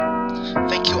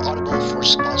Thank you, Audible, for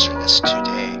sponsoring us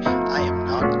today. I am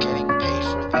not getting paid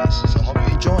for this, so hope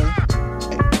you enjoy.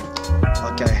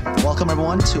 Okay, welcome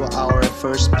everyone to our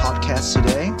first podcast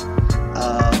today.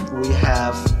 We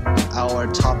have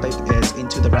our topic is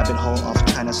Into the Rabbit Hole of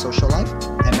China's Social Life.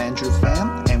 I'm Andrew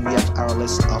Pham, and we have our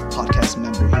list of podcast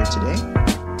member here today.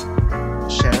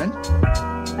 Sharon.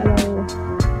 Hello.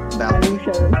 Valerie. I'm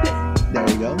Sharon. There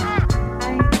you go.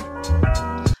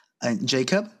 Hi. And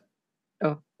Jacob.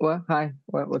 Oh, well, hi.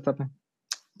 What's up?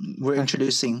 We're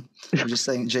just saying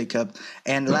Jacob.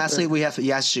 And lastly, we have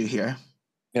Yashu here.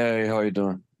 Hey, how you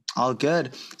doing? All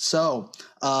good. So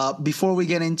before we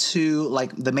get into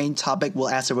like the main topic, we'll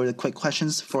ask a really quick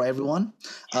questions for everyone.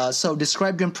 So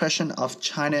describe your impression of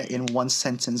China in one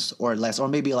sentence or less, or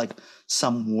maybe like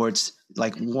some words.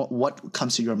 Like what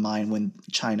comes to your mind when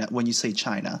you say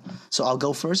China? So I'll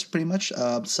go first, pretty much.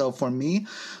 So for me,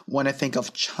 when I think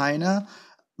of China,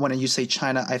 when you say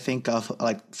China, I think of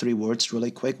like three words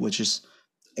really quick, which is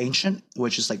ancient,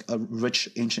 which is like a rich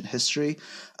ancient history.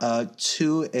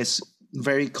 Two is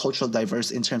very cultural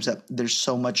diverse in terms that there's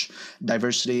so much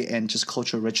diversity and just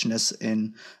cultural richness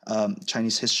in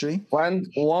Chinese history.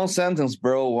 One sentence,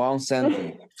 bro. One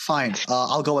sentence. Fine.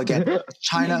 I'll go again.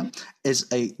 China is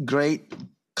a great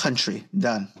country.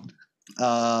 Done.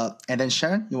 And then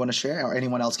Sharon, you want to share, or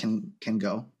anyone else can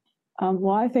go?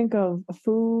 Well, I think of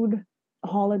food,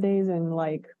 holidays, and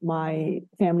like my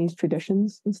family's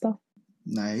traditions and stuff.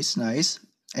 Nice.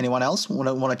 Anyone else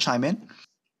want to chime in?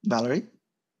 Valerie?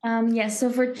 Yes.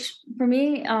 So for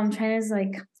me, China's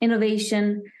like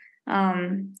innovation,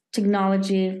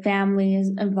 technology, family is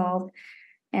involved,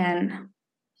 and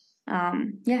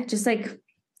just like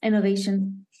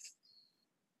innovation.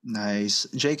 Nice.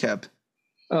 Jacob?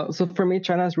 So for me,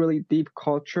 China has really deep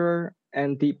culture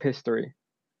and deep history.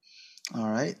 All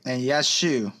right. And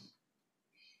Yashu?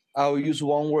 I'll use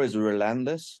one word, is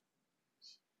relentless.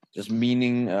 Just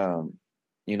meaning,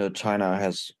 China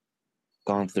has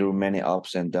gone through many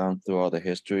ups and downs throughout the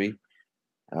history.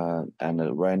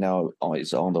 And right now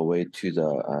it's on the way to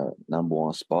the number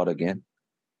one spot again.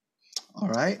 All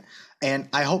right. And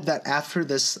I hope that after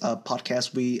this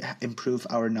podcast, we improve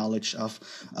our knowledge of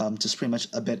just pretty much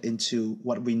a bit into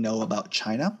what we know about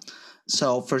China.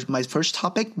 So for my first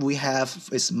topic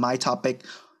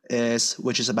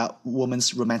which is about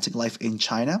women's romantic life in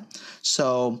China.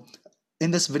 So in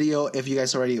this video, if you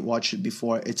guys already watched it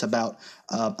before, it's about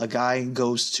a guy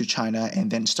goes to China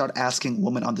and then start asking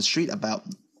women on the street about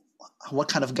what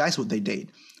kind of guys would they date.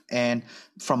 And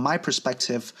from my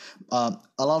perspective, a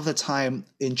lot of the time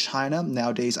in China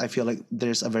nowadays, I feel like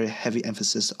there's a very heavy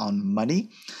emphasis on money,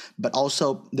 but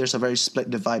also there's a very split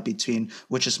divide between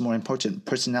which is more important,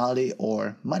 personality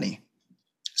or money.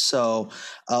 So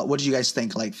what do you guys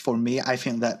think? Like for me, I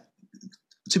think that,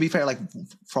 to be fair, like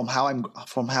from how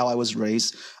I was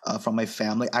raised, from my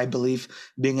family, I believe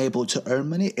being able to earn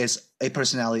money is a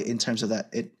personality in terms of that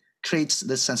it creates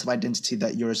this sense of identity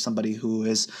that you're somebody who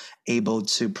is able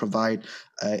to provide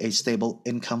a stable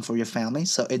income for your family.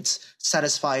 So it's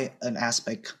satisfy an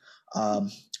aspect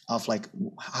of like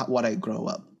what I grow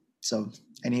up. So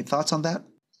any thoughts on that?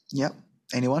 Yep.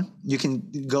 Anyone? You can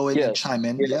go in and chime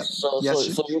in. Yes. Yep.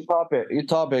 So your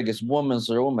topic is woman's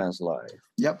romance life.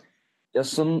 Yep.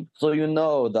 Just so you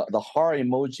know, the heart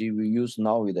emoji we use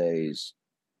nowadays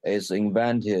is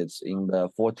invented in the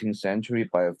 14th century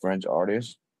by a French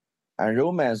artist. And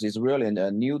romance is really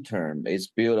a new term. It's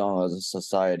built on a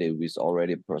society with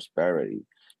already prosperity.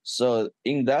 So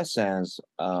in that sense,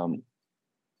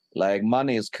 like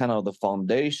money is kind of the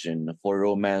foundation for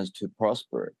romance to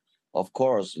prosper. Of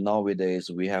course,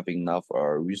 nowadays we have enough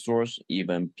resource.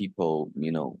 Even people,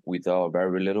 without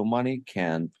very little money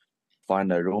can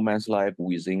find a romance life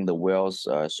within the wealth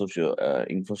social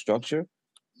infrastructure.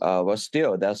 But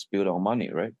still, that's built on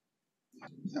money, right?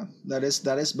 Yeah, that is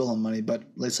built on money, but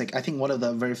it's like I think one of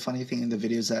the very funny thing in the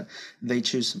video is that they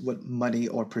choose what money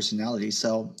or personality.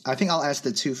 So I think I'll ask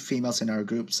the two females in our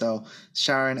group. So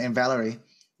Sharon and Valerie,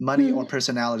 money or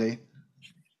personality?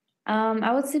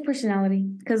 I would say personality,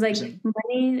 because like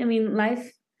money, I mean,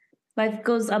 life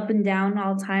goes up and down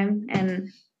all the time, and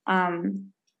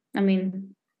I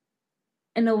mean,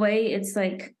 in a way, it's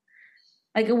like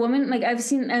a woman, like I've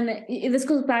seen, and this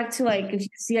goes back to like if you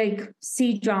see like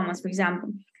C dramas, for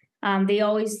example, they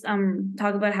always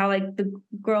talk about how like the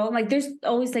girl, like there's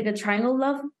always like a triangle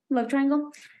love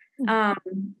triangle.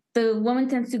 The woman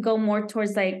tends to go more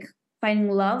towards like finding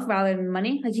love rather than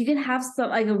money. Like you can have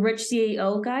some like a rich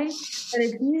CEO guy, but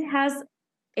if he has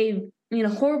a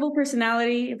horrible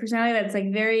personality, a personality that's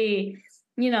like very,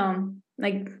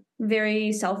 like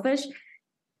very selfish,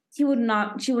 she would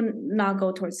not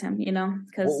go towards him,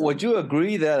 because Would you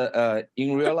agree that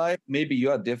in real life, maybe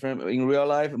you are different? In real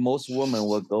life, most women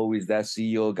will go with that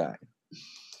CEO guy.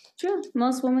 true,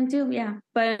 most women do, yeah.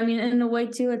 But I mean, in a way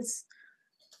too, it's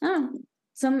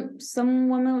some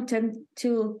women tend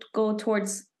to go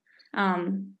towards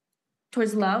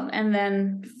love and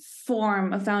then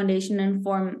form a foundation and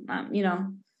form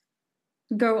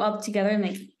grow up together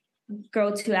and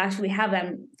grow to actually have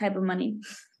that type of money.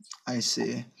 I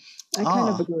see. I kind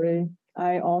of agree.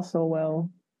 I also will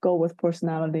go with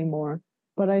personality more.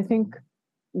 But I think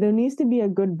there needs to be a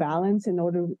good balance in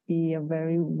order to be a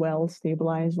very well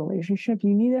stabilized relationship.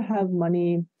 You need to have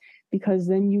money because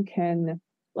then you can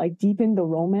like deepen the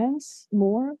romance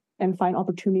more and find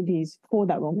opportunities for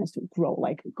that romance to grow,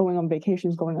 like going on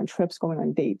vacations, going on trips, going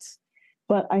on dates.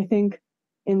 But I think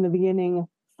in the beginning,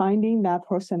 finding that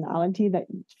personality that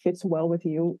fits well with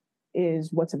you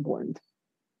is what's important.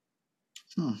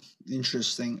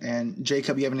 Interesting. And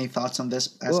Jacob, you have any thoughts on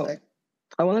this aspect?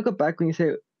 Well, I want to go back when you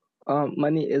say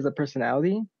money is a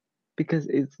personality, because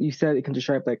you said it can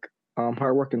describe like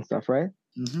hard work and stuff, right?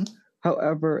 Mm-hmm.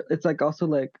 However, it's like also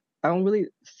like I don't really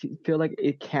feel like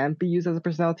it can be used as a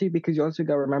personality, because you also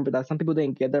got to remember that some people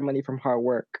didn't get their money from hard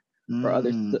work or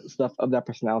other stuff of that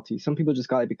personality. Some people just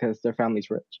got it because their family's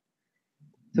rich.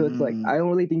 So it's like I don't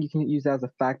really think you can use that as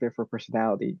a factor for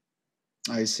personality.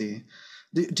 I see.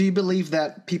 Do you believe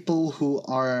that people who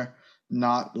are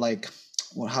not like,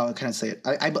 well, how can I say it?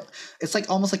 It's like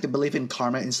almost like the belief in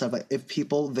karma and stuff. Like if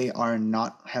people they are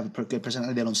not have a good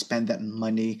personality, they don't spend that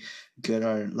money good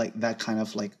or like that kind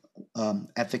of like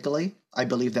ethically. I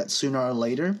believe that sooner or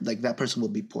later, like that person will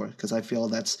be poor, because I feel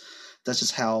that's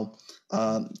just how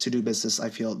to do business. I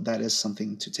feel that is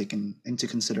something to take into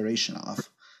consideration of.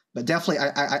 But definitely,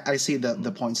 I see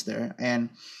the points there, and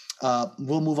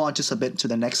we'll move on just a bit to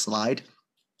the next slide.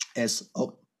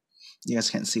 You guys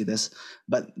can't see this,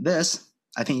 but this,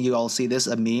 I think you all see this,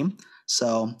 a meme.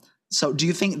 So do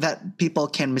you think that people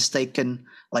can mistaken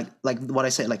like what I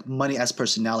say, like money as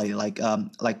personality? Like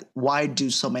why do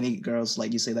so many girls,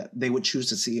 like you say, that they would choose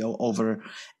the CEO over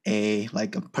a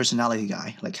personality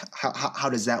guy? Like how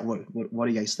does that work? What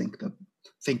do you guys think the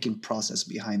thinking process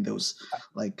behind those?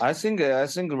 Like I think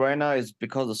right now it's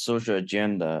because the social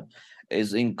agenda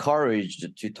is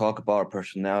encouraged to talk about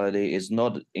personality, is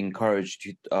not encouraged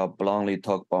to bluntly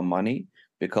talk about money,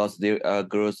 because the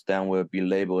girls then will be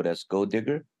labeled as gold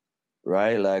digger,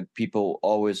 right? Like people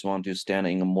always want to stand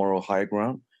in a moral high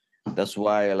ground. That's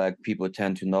why like people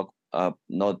tend to not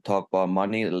talk about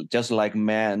money, just like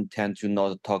men tend to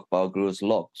not talk about girls'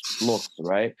 looks,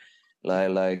 right?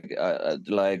 Like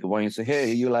when you say,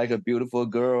 hey, you like a beautiful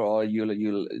girl, or you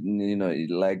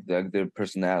like their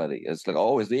personality, it's like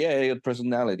always your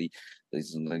personality.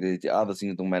 It's like the other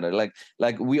things don't matter.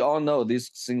 Like we all know these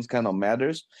things kind of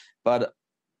matters, but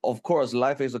of course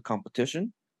life is a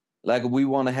competition. Like we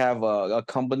want to have a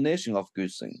combination of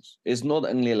good things. It's not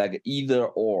only like either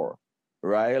or,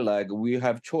 right? Like we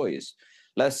have choice.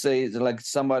 Let's say like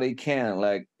somebody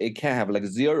can have like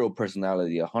zero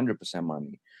personality, 100%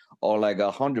 money, or like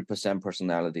 100%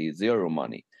 personality, zero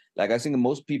money. Like I think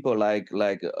most people like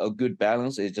a good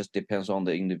balance. It just depends on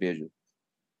the individual.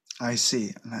 I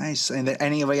see. Nice. And then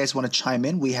any of you guys want to chime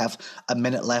in? We have a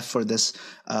minute left for this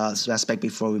aspect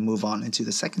before we move on into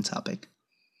the second topic.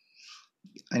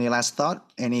 Any last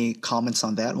thought? Any comments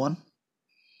on that one?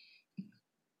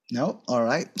 No? All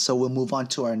right. So we'll move on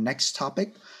to our next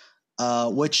topic,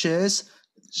 which is,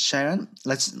 Sharon,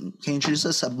 can you introduce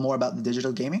us more about the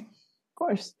digital gaming? Of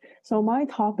course. So my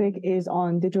topic is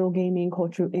on digital gaming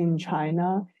culture in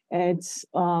China. It's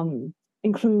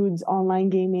includes online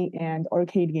gaming and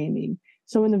arcade gaming.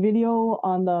 So in the video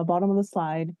on the bottom of the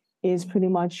slide is pretty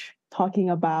much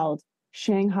talking about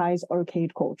Shanghai's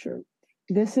arcade culture.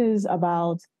 This is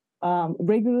about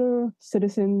regular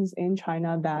citizens in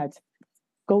China that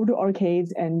go to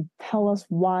arcades and tell us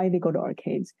why they go to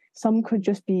arcades. Some could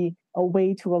just be a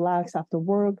way to relax after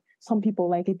work. Some people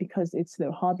like it because it's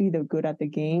their hobby. They're good at the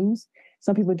games.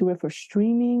 Some people do it for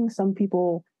streaming. Some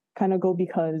people kind of go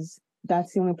because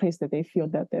that's the only place that they feel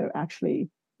that they're actually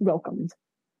welcomed.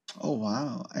 Oh,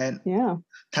 wow. And yeah,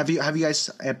 have you guys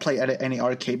played at any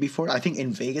arcade before? I think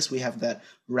in Vegas we have that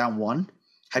round one.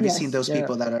 Have you seen those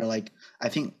people that are like, I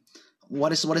think,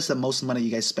 what is the most money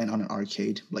you guys spent on an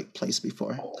arcade like place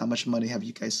before? How much money have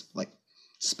you guys like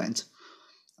spent?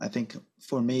 I think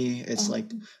for me it's like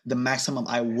the maximum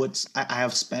I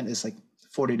have spent is like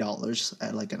 $40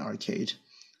 at like an arcade.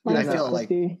 And I feel like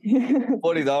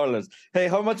 $40. Hey,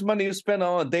 how much money you spend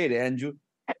on a date, Andrew?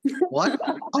 What?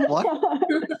 On what?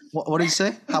 What did you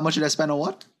say? How much did I spend on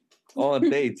what? On a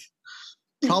date.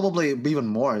 Probably even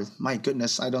more. My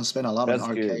goodness, I don't spend a lot on That's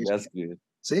good. arcade. That's good.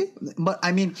 See, but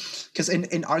I mean, because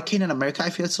in arcade in America, I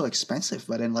feel it's so expensive.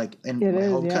 But in It my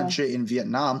is, home yeah. country in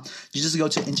Vietnam, you just go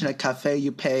to internet cafe,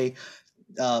 you pay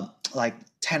like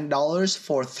 $10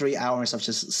 for 3 hours of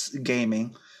just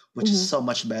gaming, which is so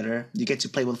much better. You get to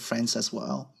play with friends as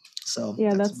well. So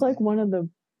Yeah, that's like one of the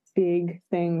big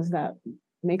things that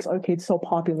makes arcades so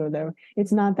popular there.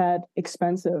 It's not that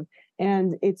expensive,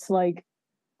 and it's like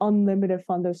unlimited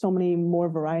fun. There's so many more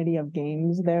variety of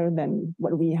games there than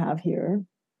what we have here.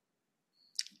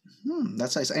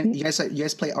 That's nice. And you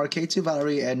guys play arcade too,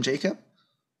 Valerie and Jacob?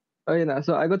 Oh, yeah, no.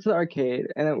 So I go to the arcade,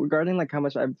 and then regarding like how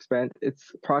much I've spent,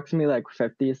 it's approximately like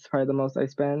 50 is probably the most I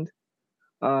spend.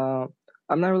 I'm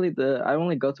not really I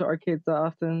only go to arcades that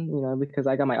often, because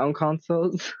I got my own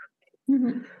consoles.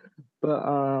 But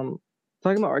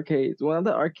talking about arcades, one of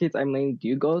the arcades I mainly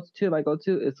do go to, if I go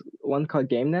to, is one called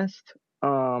Game Nest.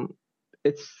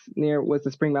 It's near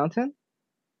the Spring Mountain.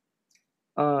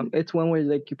 It's one where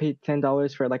like you pay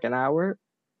 $10 for like an hour,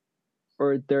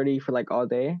 or 30 for like all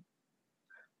day.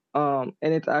 And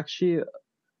it's actually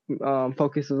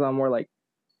focuses on more like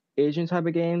Asian type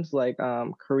of games, like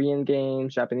Korean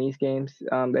games, Japanese games.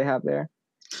 They have there.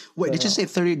 Wait, did you say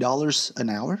 $30 an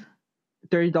hour?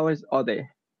 $30 all day.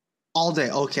 All day.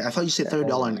 Okay, I thought you said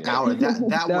 $30 an hour.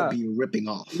 That No. would be ripping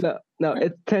off. No,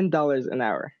 it's $10 an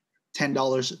hour.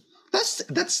 $10.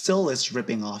 That still is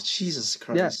ripping off. Jesus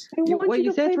Christ. They want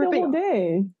you to play the whole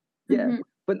day. Yeah,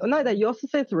 but not that. You also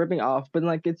say it's ripping off, but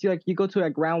like it's like you go to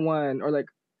like round one or like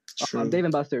Dave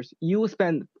and Buster's. You will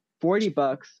spend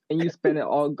 $40 and you spend it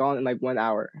all gone in like 1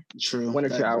 hour. True. 1 or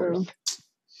 2 hours.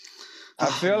 I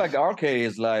feel like arcade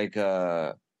is like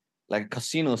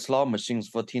casino slot machines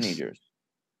for teenagers.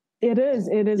 It is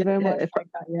very much like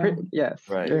that. Yeah. Yes,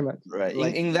 right, very much. Right.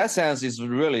 In that sense, it's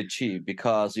really cheap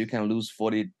because you can lose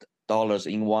 $40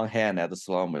 in one hand at the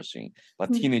slot machine,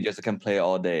 but teenagers can play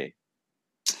all day.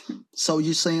 So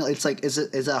you're saying it's like is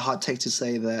it a hot take to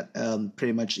say that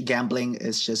pretty much gambling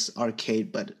is just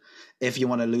arcade, but if you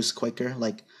want to lose quicker,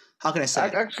 like how can I say?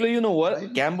 Actually, you know what?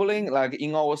 Right? Gambling, like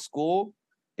in our school,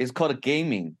 is called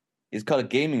gaming. It's called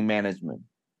gaming management.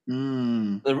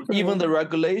 Even the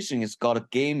regulation is called a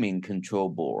gaming control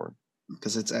board.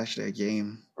 Because it's actually a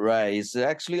game. Right. It's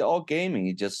actually all gaming.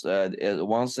 It just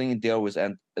one thing deal with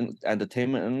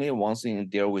entertainment only, one thing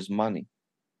deal with money.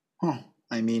 Huh.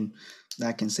 I mean,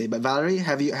 that can say. But Valerie,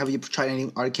 have you tried any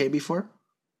arcade before?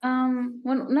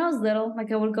 When I was little,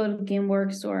 like I would go to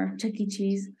GameWorks or Chuck E.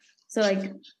 Cheese. So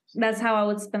like that's how I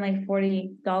would spend like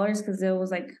 $40 because it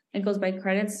was like it goes by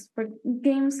credits for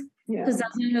games. Because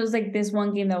it was like this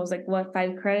one game that was like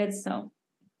 5 credits, so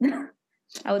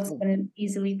I would spend it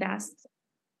easily fast.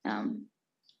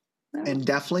 And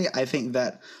definitely, I think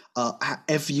that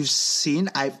if you've seen,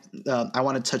 I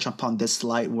want to touch upon this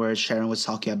slide where Sharon was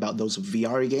talking about those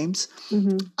VR games.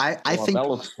 I think that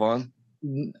looks fun.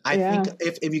 I think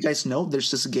if you guys know, there's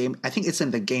this game. I think it's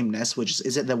in the Game Nest, which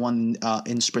is it the one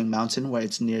in Spring Mountain where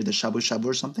it's near the Shabu Shabu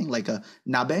or something like a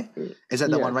Nabe? Is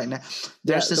that the one right now?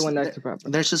 There's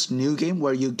there's this new game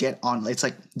where you get on. It's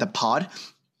like the pod.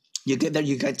 You get there,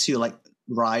 you get to like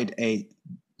ride a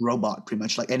robot pretty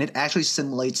much, like, and it actually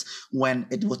simulates when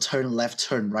it will turn left,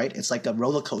 turn right. It's like a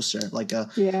roller coaster, like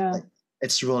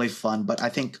it's really fun. But I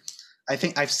think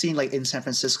I've seen like in San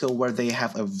Francisco where they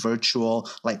have a virtual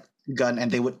like gun and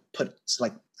they would put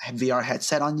like VR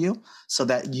headset on you so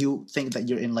that you think that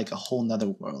you're in like a whole nother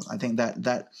world. I think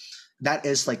that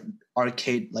is like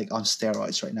arcade like on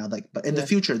steroids right now. Like, but in the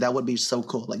future that would be so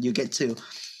cool. Like you get to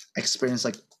experience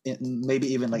like maybe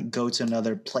even like go to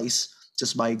another place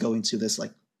just by going to this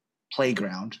like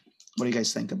playground. What do you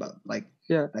guys think about like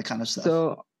that kind of stuff?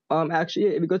 So actually,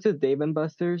 if you go to Dave and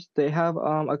Buster's, they have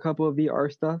a couple of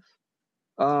VR stuff.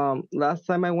 Last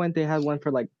time I went, they had one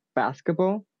for like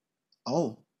basketball.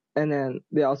 Oh. And then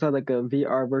they also had like a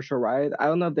VR virtual ride. I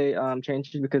don't know if they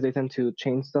changed it because they tend to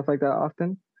change stuff like that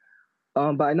often.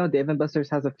 But I know Dave and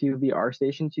Buster's has a few VR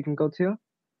stations you can go to.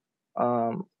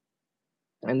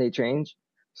 And they change.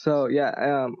 So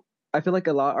I feel like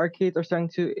a lot of arcades are starting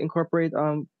to incorporate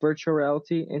virtual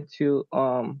reality into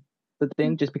the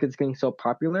thing just because it's getting so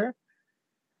popular.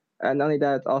 And not only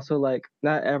that, it's also like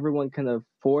not everyone can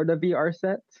afford a VR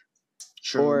set.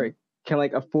 True. Or can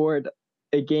like afford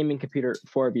a gaming computer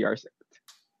for a VR set.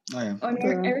 Oh, yeah. On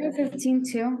Area 15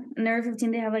 too. In Area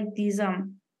 15 they have like these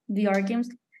VR games.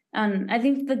 And I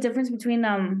think the difference between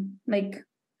like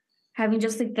having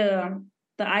just like the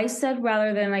ice set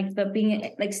rather than like the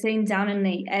being like sitting down in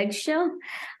the eggshell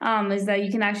is that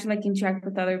you can actually like interact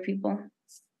with other people.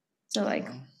 So like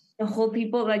the whole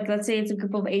people, like let's say it's a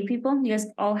group of 8 people, you guys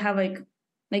all have like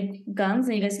like guns,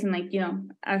 and you guys can like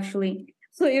actually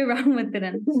play around with it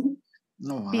and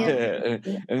Oh wow. Yeah.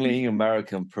 Only in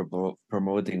American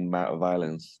promoting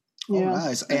violence. Oh Yeah.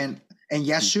 nice. And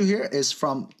Yashu here is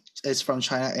from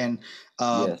China, and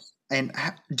Yes. and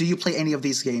do you play any of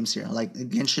these games here, like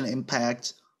Genshin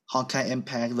Impact, Honkai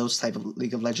Impact, those type of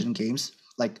League of Legends games?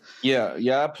 Like Yeah.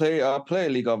 I play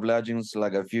League of Legends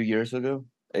like a few years ago.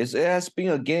 It has been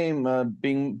a game,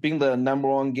 being the number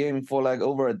one game for like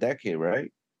over a decade,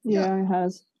 right? Yeah, it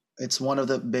has. it's one of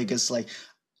the biggest, like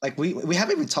we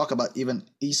haven't even talked about even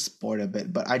esport a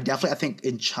bit, but I think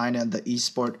in China the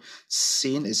esport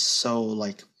scene is so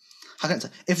like, how can I say,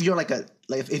 if you're like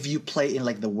if you play in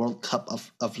like the World Cup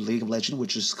of League of Legends,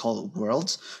 which is called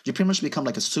Worlds, you pretty much become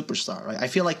like a superstar, right? I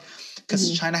feel like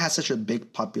because China has such a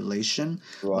big population,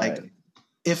 Right. like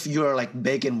if you're like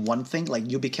big in one thing, like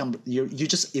you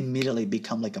just immediately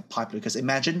become like a popular, because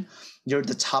imagine you're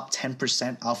the top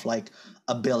 10% of like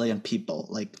a billion people.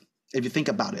 Like if you think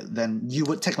about it, then you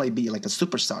would technically be like a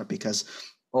superstar, because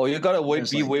Oh, you gotta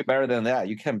there's, be like, way better than that.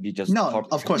 You can't be just no,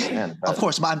 top of course, 10%, of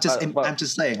course, but but- I'm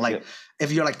just saying, like, yeah.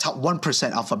 if you're like top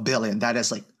 1% of a billion, that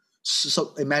is like,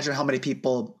 so imagine how many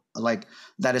people like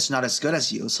that is not as good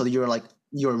as you. So you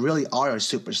really are a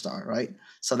superstar, right?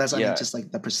 So that's, I mean, Yeah. just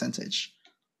like the percentage.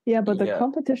 Yeah, but the Yeah.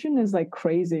 competition is like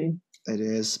crazy. It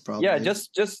is probably. Yeah,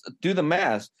 just do the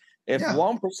math. If Yeah.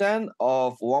 1%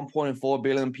 of 1.4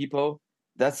 billion people,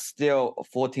 that's still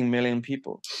 14 million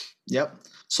people. Yep.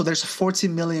 So there's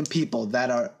 14 million people that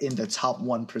are in the top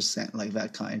 1%, like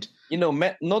that kind. You know,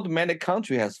 not many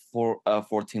country has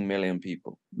 14 million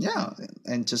people. Yeah,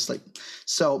 and just like,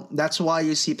 so that's why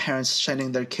you see parents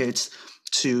sending their kids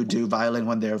to do violin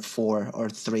when they're 4 or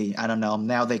 3. I don't know.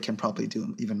 Now they can probably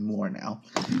do even more now.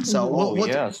 So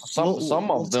Some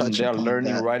of them, touch they are upon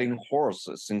learning that. riding horse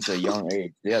since a young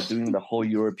age. They are doing the whole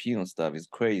European stuff. It's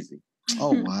crazy.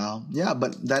 Oh wow, yeah,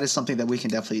 but that is something that we can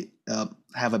definitely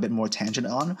have a bit more tangent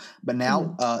on. But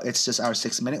now it's just our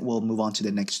 6 minute. We'll move on to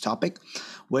the next topic,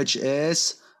 which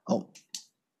is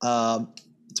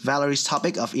Valerie's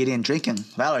topic of eating and drinking.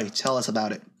 Valerie, tell us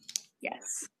about it.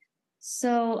 Yes.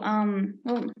 So,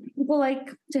 well, people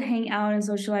like to hang out and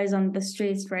socialize on the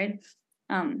streets, right?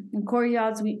 In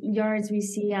courtyards, we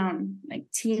see like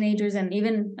teenagers and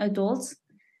even adults.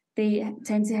 They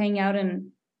tend to hang out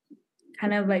and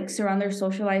kind of like surround their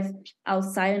social life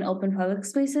outside in open public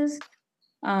spaces.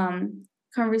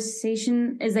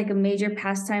 Conversation is like a major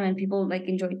pastime, and people like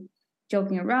enjoy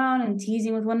joking around and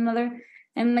teasing with one another.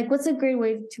 And like, what's a great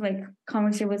way to like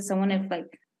conversate with someone if like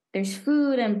there's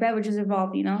food and beverages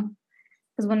involved,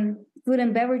 Because when food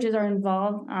and beverages are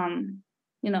involved,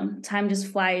 time just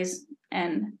flies,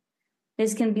 and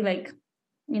this can be like,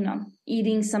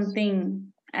 eating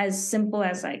something as simple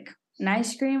as like an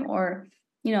ice cream, or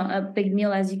a big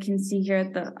meal, as you can see here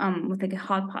at the with like a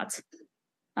hot pot.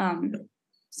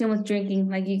 Same with drinking,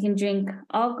 like you can drink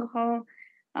alcohol,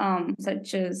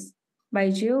 such as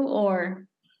baijiu, or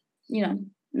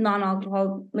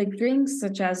non-alcoholic drinks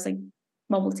such as like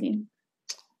bubble tea.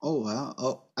 Oh wow.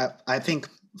 Oh, I think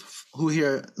who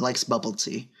here likes bubble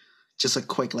tea? Just a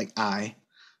quick like eye.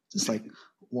 Just like,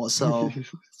 well, so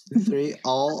 3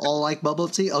 all like bubble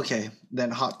tea? Okay, then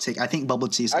hot take. I think bubble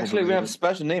tea is Actually, we have a overrated.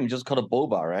 special name just called a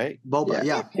boba, right? Boba,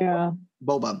 yeah. Yeah.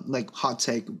 Boba, like hot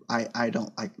take. I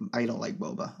don't like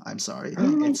boba. I'm sorry.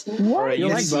 It's What? You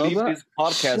like Yes, leave boba? this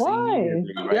podcast Why?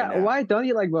 immediately right Yeah, now. why don't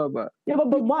you like boba? Yeah,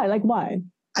 but why? Like why?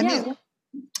 I Yeah. mean,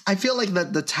 I feel like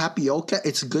the tapioca,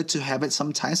 it's good to have it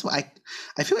sometimes, but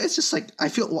I feel it's just like,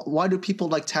 why do people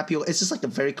like tapioca? It's just like a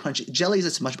very crunchy. Jellies,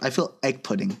 it's much, I feel egg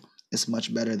pudding is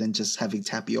much better than just having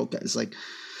tapioca. It's like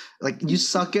you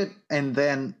suck it, and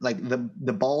then like the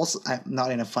balls,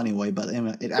 not in a funny way, but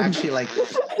it actually like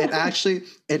it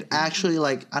actually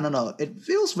like, I don't know, it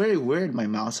feels very weird in my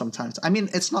mouth sometimes. I mean,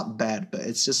 it's not bad, but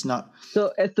it's just not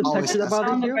So it's the always texture that as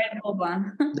bothers you?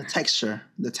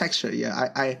 the texture. Yeah,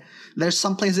 I there's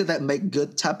some places that make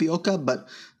good tapioca, but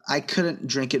I couldn't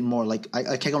drink it more. Like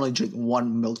I can only drink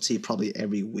one milk tea probably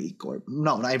every week, or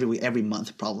no, not every week, every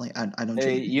month probably. I don't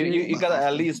Hey, drink. you gotta at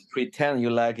often. least pretend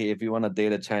you like it if you want to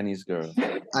date a Chinese girl.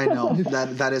 I know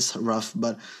that is rough,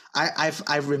 but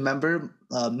I remember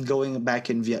going back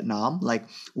in Vietnam, like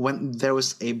when there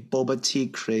was a boba tea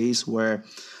craze where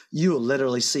you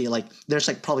literally see like there's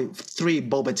like probably 3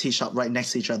 boba tea shop right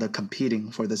next to each other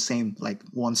competing for the same like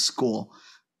one school,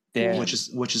 Damn. which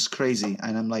is crazy.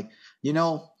 And I'm like,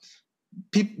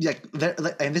 people like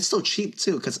and it's so cheap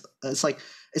too, because it's like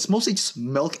it's mostly just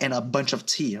milk and a bunch of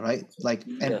tea, right? Like,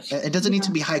 and Yes. it doesn't need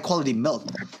to be high quality milk.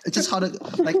 It's just how to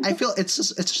like. I feel it's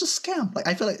just a scam. Like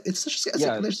I feel like it's just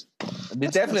Yeah. like, They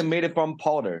definitely made it from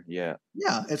powder. Yeah.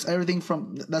 yeah, it's everything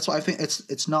from. That's why I think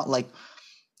it's not like.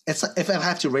 It's if I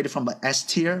have to rate it from an S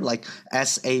tier, like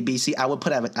S A B C, I would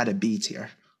put it at a B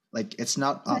tier. Like it's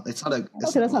not a. It's Okay,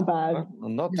 that's not bad.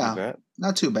 Not Yeah. too bad.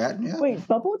 Not too bad. Yeah. Wait,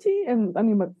 bubble tea and like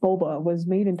boba was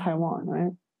made in Taiwan,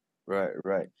 right?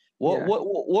 Right.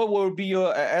 What would be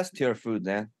your S tier food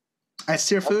then? S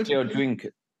tier food. Your drink.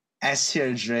 S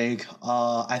tier drink.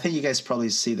 I think you guys probably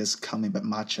see this coming, but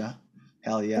matcha.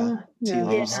 Hell yeah. Tea Yeah.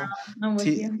 leaves. I'm with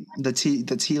Tea, you.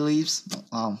 the tea leaves.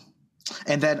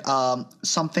 And then a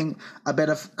bit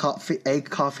of coffee, egg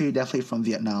coffee, definitely from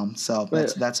Vietnam. So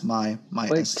that's my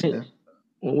S tier.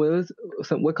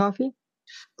 What coffee?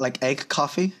 Like egg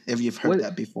coffee, if you've heard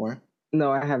that before.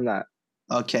 No, I have not.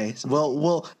 Okay, so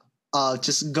we'll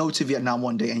just go to Vietnam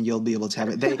one day and you'll be able to have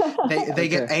it. They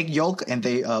get egg yolk and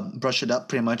they brush it up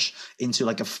pretty much into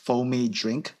like a foamy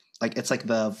drink. Like it's like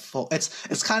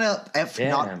it's kind of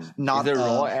not Is it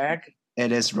raw egg?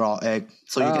 It is raw egg,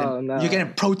 so you're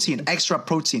getting protein, extra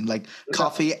protein, like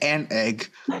coffee and egg.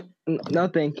 No,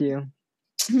 thank you.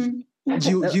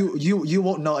 You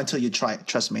won't know until you try it.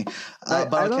 Trust me.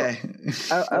 But okay.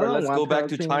 Let's go back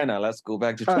to China. Let's go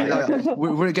back to China. Yeah.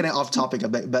 We're getting off topic a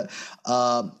bit, but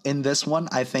in this one,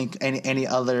 I think any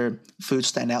other food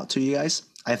stand out to you guys?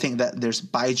 I think that there's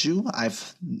baijiu.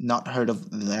 I've not heard of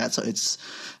that,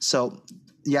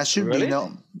 yeah, should really? be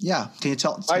no. Yeah, can you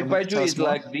tell? Baijiu is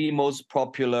like the most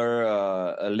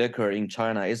popular liquor in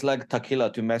China. It's like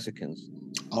tequila to Mexicans.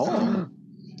 Oh,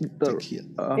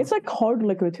 it's like hard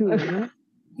liquor too, isn't it?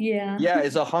 Yeah. Yeah,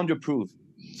 it's 100 proof.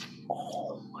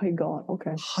 Oh my god!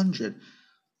 Okay. 100.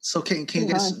 So can you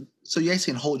guys? So you guys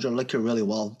can hold your liquor really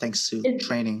well thanks to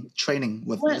training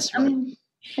with this, right?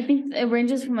 I think it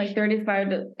ranges from like 35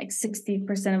 to like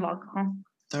 60% of alcohol.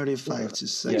 35 to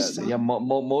 60. Yeah.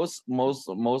 Most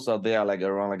of they are like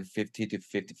around like 50 to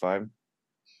 55.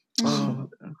 Oh,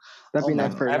 that'd be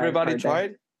nice for everybody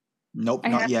tried. Nope,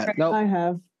 not yet. Nope. I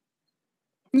have.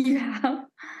 Yeah.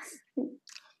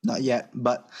 Not yet,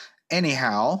 but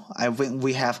anyhow,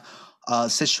 we have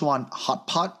Sichuan hot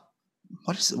pot.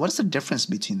 What is the difference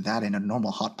between that and a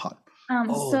normal hot pot?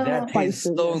 That tastes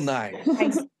so nice.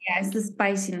 Yeah, it's the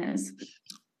spiciness.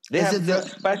 They have the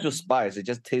special spice. It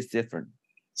just tastes different.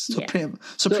 So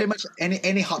pretty much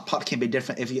any hot pot can be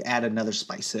different if you add another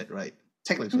spice it, right?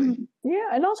 Technically. Mm-hmm. Yeah,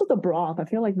 and also the broth. I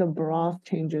feel like the broth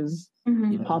changes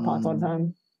hot pots all the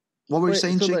time. What were you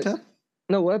saying, Jacob?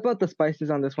 No, what about the spices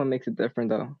on this one makes it different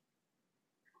though?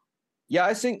 Yeah,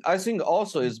 I think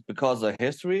also it's because of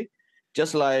history.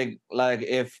 Just like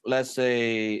if let's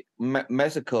say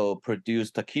Mexico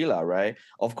produced tequila, right?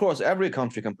 Of course, every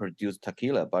country can produce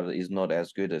tequila, but it's not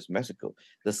as good as Mexico.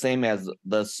 The same as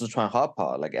the Sichuan hot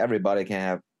pot. Like everybody can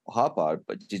have hot pot,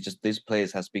 but it's just this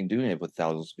place has been doing it for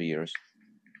thousands of years.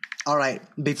 All right.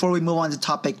 Before we move on to the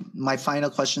topic, my final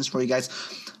questions for you guys: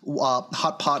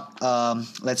 hot pot.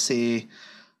 Let's see,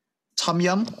 tom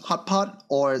yum hot pot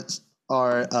or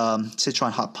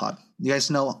Sichuan hot pot. You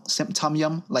guys know tom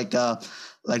yum, like the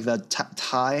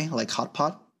Thai like hot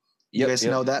pot. You guys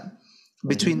know that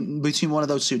between one of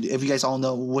those two. If you guys all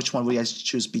know, which one would you guys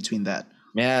choose between that?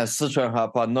 Yeah, Sichuan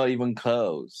hot pot, not even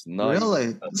close.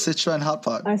 Really, Sichuan hot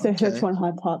pot. I say Sichuan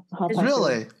hot pot.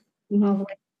 Really,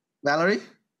 Valerie?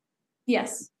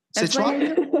 Yes.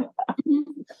 Sichuan.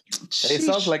 It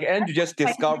sounds like Andrew just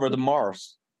discovered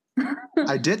Mars.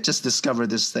 I did just discover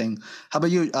this thing. How about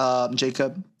you,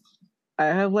 Jacob? I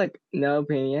have like no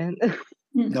opinion.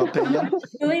 No opinion?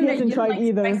 He hasn't tried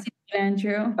either.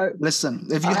 Andrew. Listen,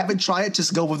 if you haven't tried it,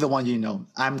 just go with the one you know.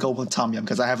 I'm going with tom yum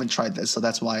because I haven't tried this, so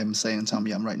that's why I'm saying tom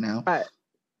yum right now.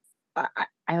 I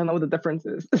don't know what the difference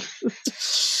is.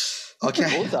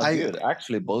 Okay. Both are good.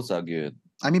 Actually, both are good.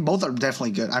 I mean, both are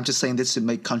definitely good. I'm just saying this to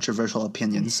make controversial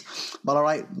opinions. But all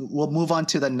right, we'll move on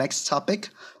to the next topic,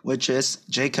 which is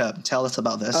Jacob. Tell us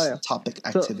about this topic,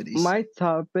 activities. So my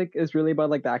topic is really about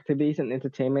like the activities and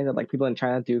entertainment that like people in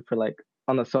China do for like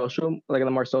on a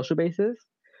more social basis.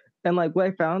 And like what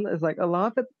I found is like a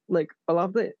lot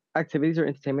of the activities or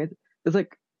entertainment is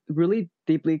like really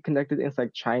deeply connected in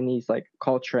like Chinese like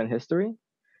culture and history.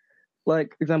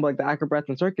 Like example, like the acrobats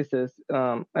and circuses,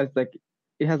 as like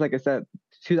it has like I said,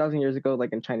 2,000 years ago,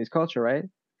 like in Chinese culture, right?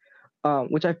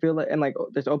 Which I feel like, and like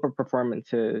there's opera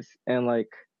performances and like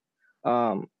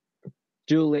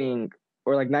dueling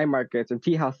or like night markets and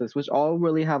tea houses, which all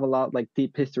really have a lot like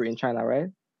deep history in China, right?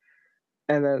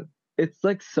 And then it's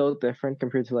like so different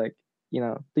compared to like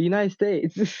the United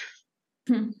States.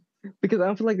 because I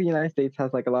don't feel like the United States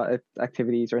has like a lot of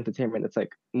activities or entertainment that's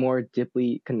like more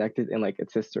deeply connected in like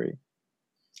its history.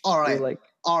 All right, like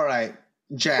all right,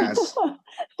 jazz.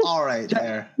 All right,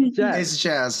 there. Jazz.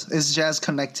 Is jazz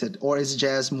connected, or is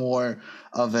jazz more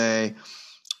of a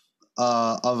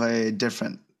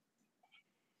different?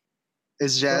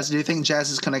 Is jazz? Do you think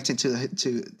jazz is connected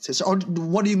to or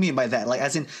what do you mean by that? Like,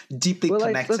 as in deeply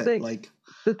connected?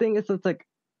 The thing is, it's like,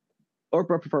 or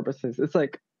for purposes, it's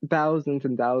like thousands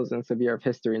and thousands of years of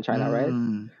history in China,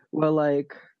 right? Well,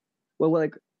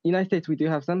 like United States, we do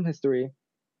have some history.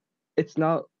 It's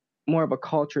not more of a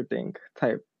culture thing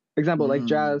type. Example, like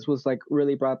jazz was like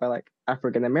really brought by like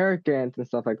African Americans and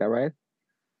stuff like that, right?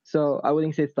 So I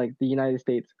wouldn't say it's like the United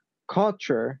States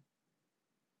culture,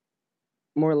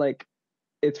 more like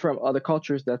it's from other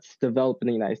cultures that's developed in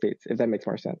the United States, if that makes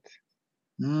more sense.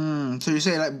 So you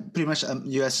say like pretty much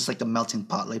U.S. is like the melting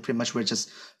pot, like pretty much we're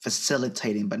just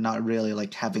facilitating, but not really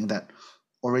like having that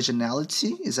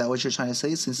originality. Is that what you're trying to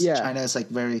say? Since China is like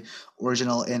very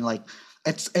original in like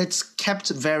it's kept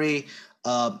very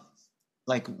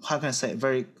like, how can I say it?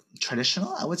 Very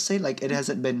traditional, I would say. Like, it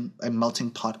hasn't been a melting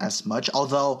pot as much,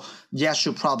 although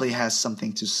Yashu probably has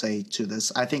something to say to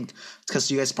this. I think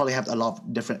because you guys probably have a lot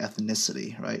of different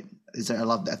ethnicity, right? Is there a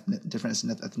lot of difference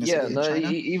in ethnicity in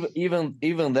China?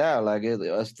 Even there, like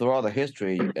throughout the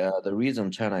history, the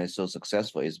reason China is so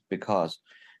successful is because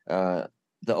the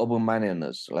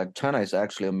open-mindedness. Like, China is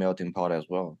actually a melting pot as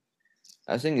well.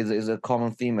 I think it's a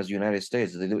common theme as United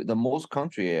States. The most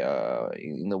country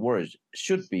in the world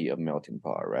should be a melting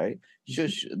pot, right?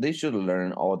 They should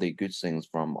learn all the good things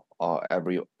from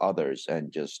every others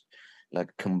and just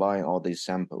like combine all these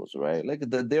samples, right? Like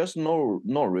there's no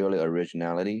really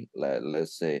originality. Like,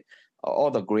 let's say all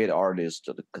the great artists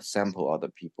sample other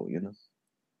people, you know.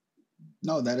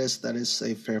 No, that is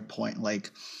a fair point. Like,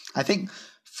 I think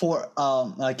for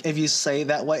like if you say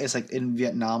that way, it's like in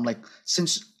Vietnam, like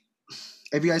since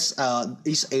if you guys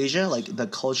East Asia, like the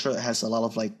culture has a lot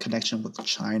of like connection with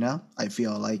China. I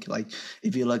feel like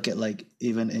if you look at like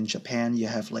even in Japan, you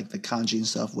have like the kanji and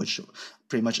stuff, which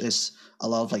pretty much is a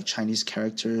lot of like Chinese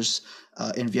characters.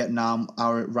 In Vietnam,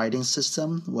 our writing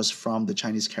system was from the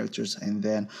Chinese characters, and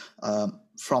then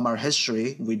from our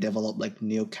history, we developed like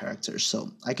new characters. So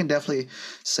I can definitely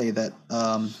say that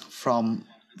from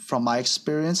my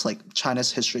experience, like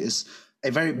China's history is a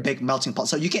very big melting pot.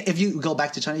 So you can, if you go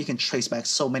back to China, you can trace back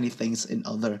so many things in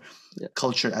other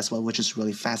culture as well, which is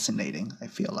really fascinating. I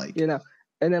feel like, you know,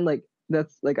 and then like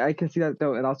that's like I can see that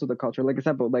though, and also the culture. Like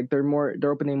example, like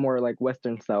they're opening more like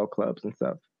Western style clubs and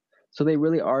stuff, so they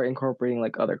really are incorporating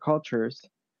like other cultures.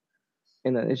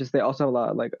 And then it's just they also have a lot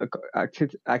of like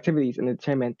activities and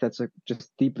entertainment that's like, just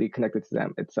deeply connected to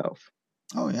them itself.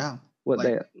 Oh yeah. What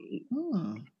like,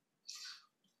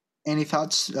 Any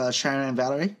thoughts, Sharon and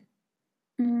Valerie?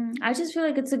 I just feel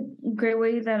like it's a great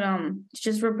way that to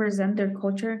just represent their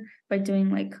culture by doing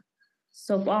like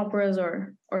soap operas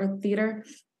or theater,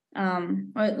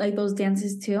 or like those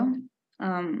dances too.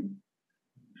 And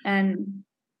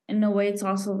in a way, it's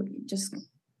also just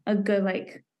a good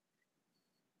like,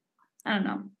 I don't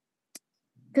know,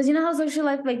 because you know how social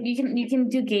life, like you can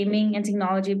do gaming and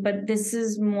technology, but this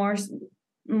is more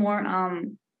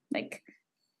like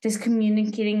just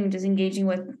communicating and just engaging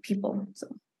with people. So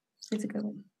it's a good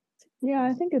one. Yeah,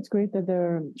 I think it's great that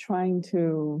they're trying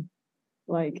to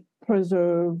like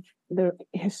preserve their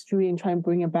history and try and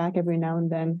bring it back every now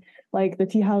and then. Like the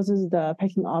tea houses, the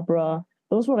Peking Opera,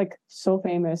 those were like so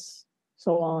famous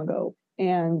so long ago.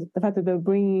 And the fact that they're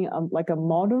bringing like a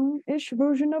modern-ish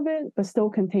version of it, but still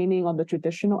containing all the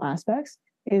traditional aspects,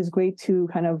 is great to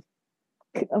kind of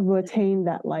retain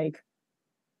that like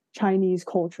Chinese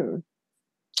culture.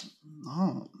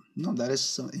 Oh, no, that is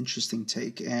some interesting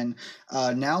take. And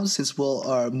now, since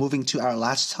we're moving to our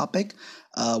last topic,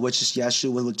 which is Yashu,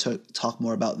 we will talk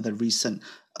more about the recent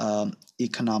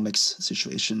economics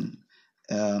situation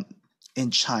in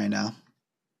China.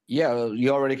 Yeah,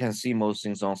 you already can see most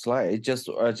things on slide. It just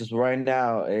right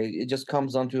now, it just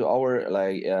comes down to our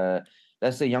like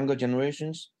let's say younger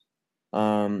generations.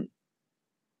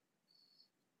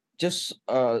 Just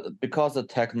because the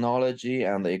technology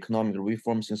and the economic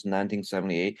reform since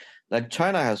 1978, like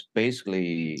China has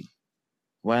basically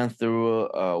went through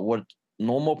what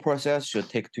normal process should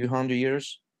take 200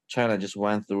 years. China just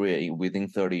went through it within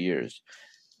 30 years.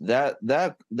 That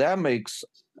makes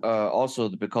also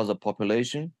because of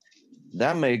population,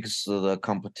 that makes the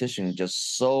competition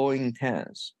just so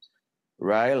intense,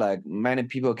 right? Like many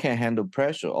people can't handle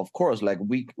pressure. Of course, like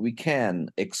we can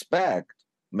expect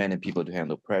many people to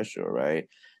handle pressure, right?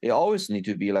 It always need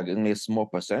to be like only a small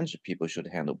percentage of people should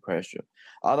handle pressure.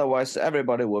 Otherwise,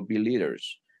 everybody will be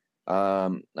leaders.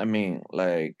 I mean,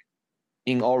 like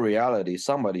in all reality,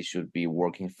 somebody should be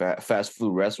working fast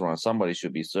food restaurant. Somebody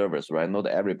should be servers, right? Not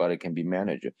everybody can be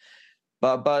manager.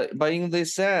 But in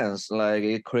this sense, like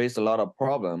it creates a lot of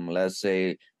problem. Let's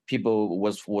say people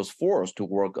was forced to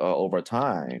work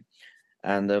overtime,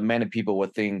 and many people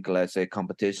would think, let's say,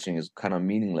 competition is kind of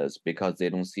meaningless because they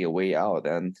don't see a way out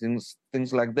and things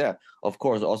like that. Of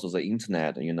course, also the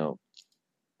internet,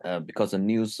 because the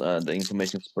news, the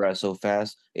information spreads so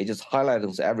fast, it just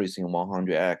highlights everything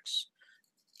 100x.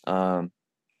 Um,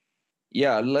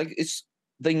 yeah, like it's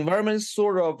the environment is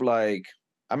sort of like,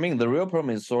 I mean, the real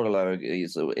problem is sort of like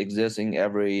is existing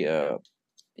every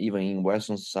even in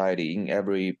Western society, in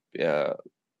every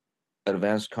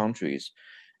advanced countries.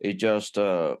 It just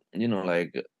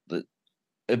like the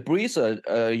it breeds a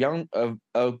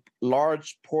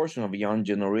large portion of young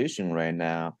generation right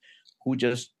now who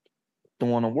just don't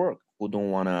want to work, who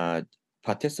don't want to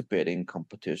participate in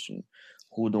competition,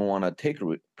 who don't want to take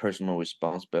personal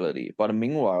responsibility. But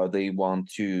meanwhile, they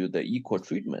want to the equal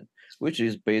treatment, which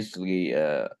is basically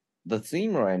the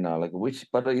theme right now. Like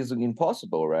but it's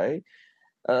impossible, right?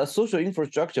 Social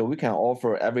infrastructure, we can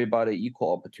offer everybody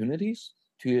equal opportunities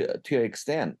to an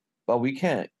extent, but we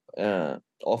can't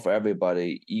offer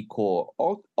everybody equal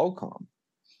outcome.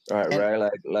 Right, And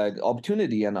right. Like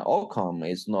opportunity and outcome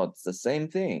is not the same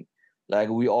thing. Like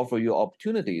we offer you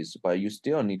opportunities, but you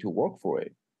still need to work for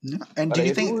it. yeah. And But do you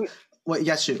if think? we, Well,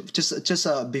 yeah, sure. Just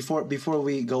before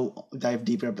we go dive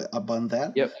deeper upon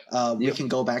that, yep, we yep. can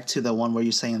go back to the one where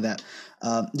you're saying that.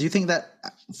 Do you think that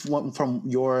from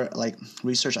your like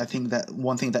research, I think that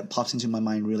one thing that pops into my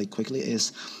mind really quickly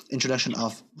is introduction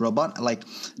of robot. Like,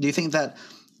 do you think that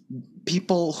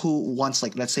people who once,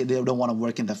 like, let's say they don't want to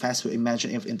work in the fast food,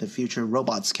 imagine if in the future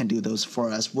robots can do those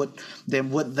for us, would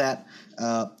that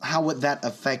how would that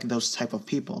affect those type of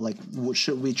people? Like,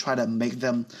 should we try to make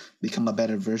them become a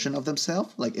better version of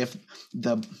themselves, like if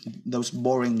those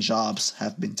boring jobs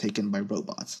have been taken by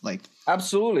robots? Like,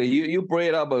 Absolutely. You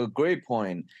bring up a great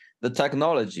point. The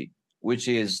technology, which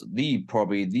is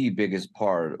probably the biggest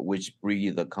part, which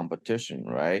breed the competition,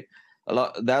 right? A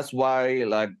lot. That's why,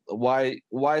 like,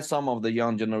 why some of the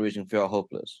young generation feel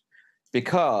hopeless,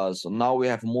 because now we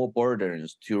have more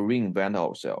burdens to reinvent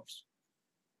ourselves,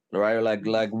 right?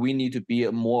 Like we need to be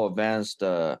a more advanced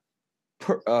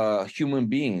human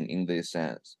being in this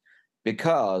sense,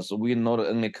 because we're not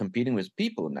only competing with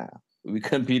people now, we're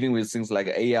competing with things like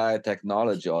AI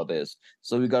technology, all this.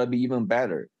 So we got to be even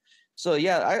better. So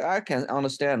yeah, I can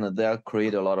understand that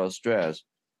create a lot of stress.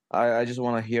 I just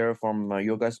want to hear from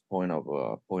your guys' point of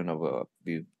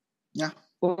view. yeah,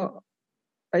 Well,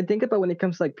 I think about when it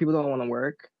comes to like people don't want to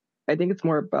work. I think it's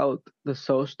more about the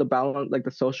balance, like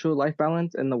the social life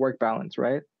balance and the work balance,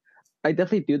 right? I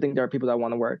definitely do think there are people that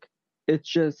want to work. It's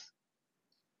just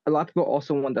a lot of people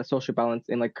also want that social balance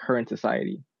in like current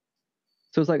society.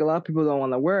 So it's like a lot of people don't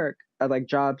want to work at like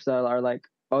jobs that are like,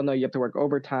 oh no, you have to work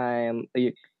overtime.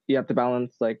 You have to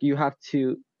balance, like you have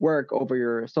to work over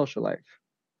your social life.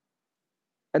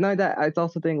 And not that, I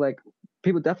also think like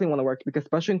people definitely want to work because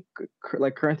especially in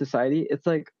like current society, it's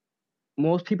like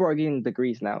most people are getting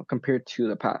degrees now compared to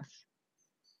the past.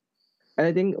 And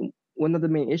I think one of the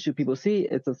main issues people see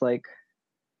is just like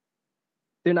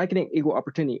they're not getting equal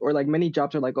opportunity, or like many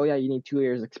jobs are like, oh yeah, you need 2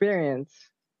 years experience,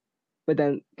 but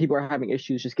then people are having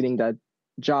issues just getting that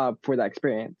job for that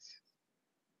experience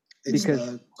it's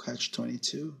because the catch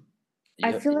 22.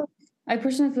 I Yep. feel like I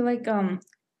personally feel like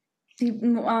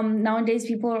nowadays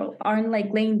people aren't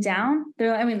like laying down.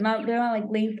 They're not like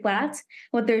laying flat.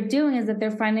 What they're doing is that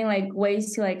they're finding like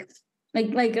ways to like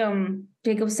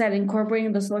Jacob said,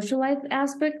 incorporating the social life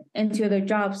aspect into their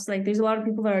jobs. Like there's a lot of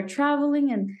people that are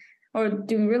traveling and or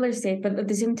doing real estate, but at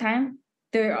the same time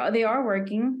they are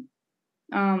working,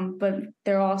 but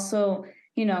they're also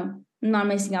not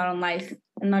missing out on life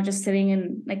and not just sitting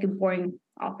in like a boring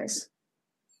office.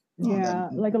 Oh, Yeah,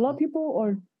 like a lot of people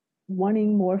are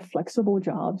wanting more flexible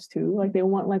jobs too. Like they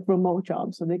want like remote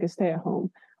jobs so they can stay at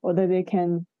home or that they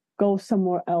can go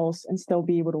somewhere else and still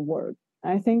be able to work.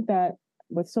 I think that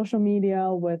with social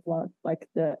media, with like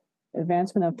the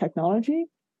advancement of technology,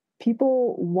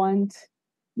 people want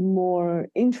more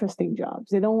interesting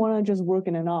jobs. They don't want to just work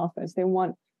in an office. They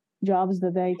want jobs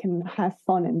that they can have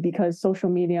fun in because social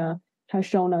media has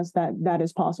shown us that that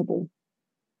is possible.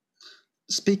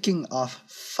 Speaking of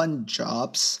fun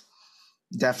jobs,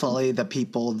 definitely the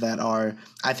people that are,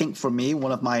 I think for me,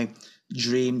 one of my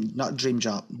not dream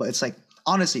job, but it's like,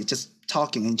 honestly, just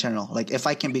talking in general. Like if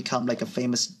I can become like a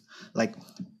famous, like,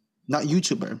 not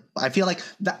YouTuber, but I feel like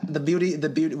that the beauty,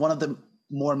 one of the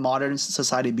more modern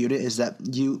society beauty is that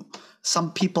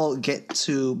some people get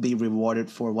to be rewarded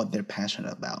for what they're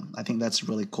passionate about. I think that's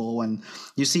really cool when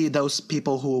you see those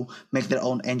people who make their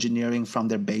own engineering from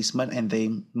their basement and they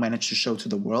manage to show to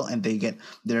the world and they get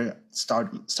their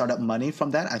startup money from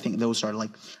that. I think those are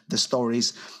like the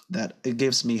stories that it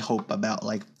gives me hope about,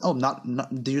 like, oh, not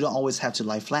you don't always have to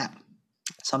lie flat.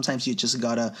 Sometimes you just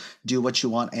gotta do what you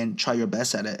want and try your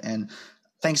best at it. And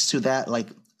thanks to that, like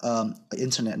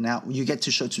internet now, you get to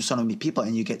show to so many people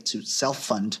and you get to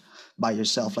self-fund by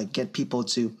yourself, like get people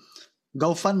to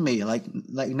GoFundMe. Like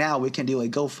now we can do a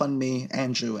GoFundMe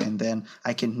Andrew, and then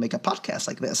I can make a podcast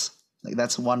like this. Like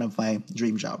that's one of my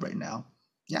dream job right now.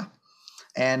 Yeah.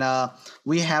 And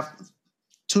we have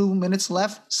 2 minutes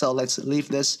left, so let's leave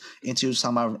this into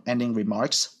some of our ending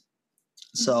remarks.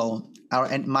 So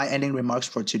my ending remarks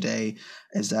for today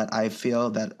is that I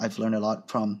feel that I've learned a lot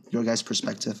from your guys'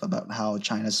 perspective about how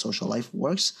China's social life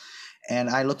works. And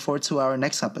I look forward to our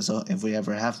next episode if we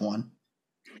ever have one.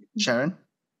 Sharon?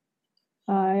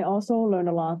 I also learned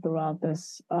a lot throughout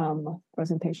this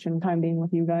presentation, time being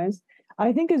with you guys.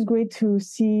 I think it's great to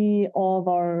see all of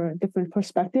our different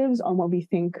perspectives on what we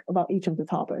think about each of the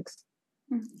topics.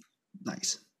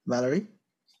 Nice. Valerie?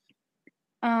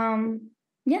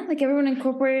 Yeah, like everyone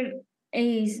incorporated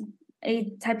a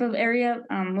type of area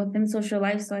within social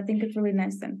life. So I think it's really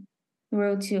nice and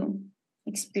we're able to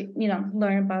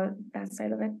learn about that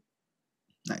side of it.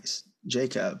 Nice.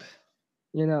 Jacob?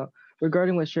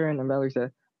 Regarding what Sharon and Valerie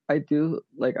said, I do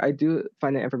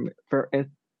find it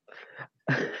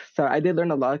sorry, I did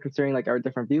learn a lot concerning like our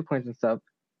different viewpoints and stuff,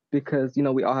 because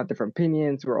we all have different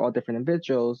opinions. We're all different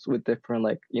individuals with different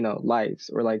lives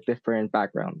or like different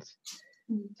backgrounds.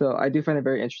 So I do find it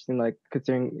very interesting, like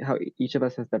considering how each of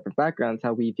us has different backgrounds,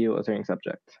 how we view a certain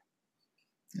subject.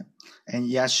 Yeah. And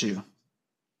Yashu?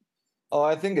 Oh,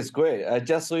 I think it's great.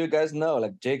 Just so you guys know,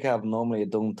 like Jacob normally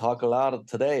don't talk a lot.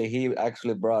 Today, he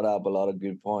actually brought up a lot of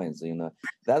good points.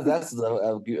 That's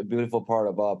the beautiful part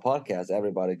about podcast.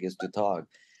 Everybody gets to talk.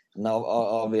 Now,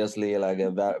 obviously, like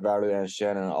Valerie and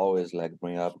Shannon always like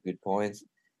bring up good points.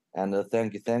 And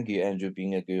thank you, Andrew,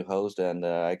 being a good host. And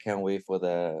I can't wait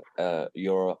for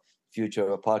your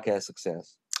future podcast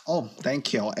success. Oh,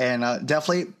 thank you. And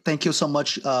definitely thank you so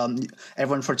much,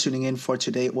 everyone, for tuning in for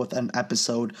today with an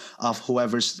episode of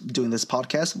whoever's doing this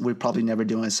podcast. We're probably never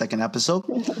doing a second episode.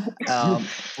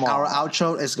 Our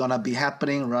outro is going to be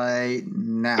happening right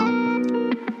now.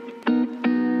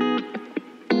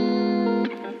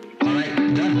 All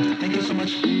right, done. Thank you so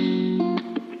much.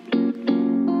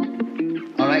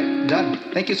 All right, done.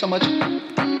 Thank you so much.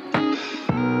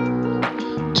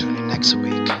 Tune in next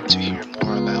week to hear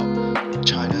more about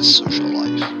China's social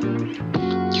life.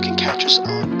 You can catch us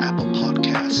on Apple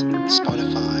Podcasts,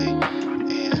 Spotify,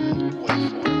 and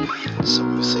Wayfor. So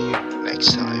we'll see you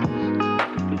next time.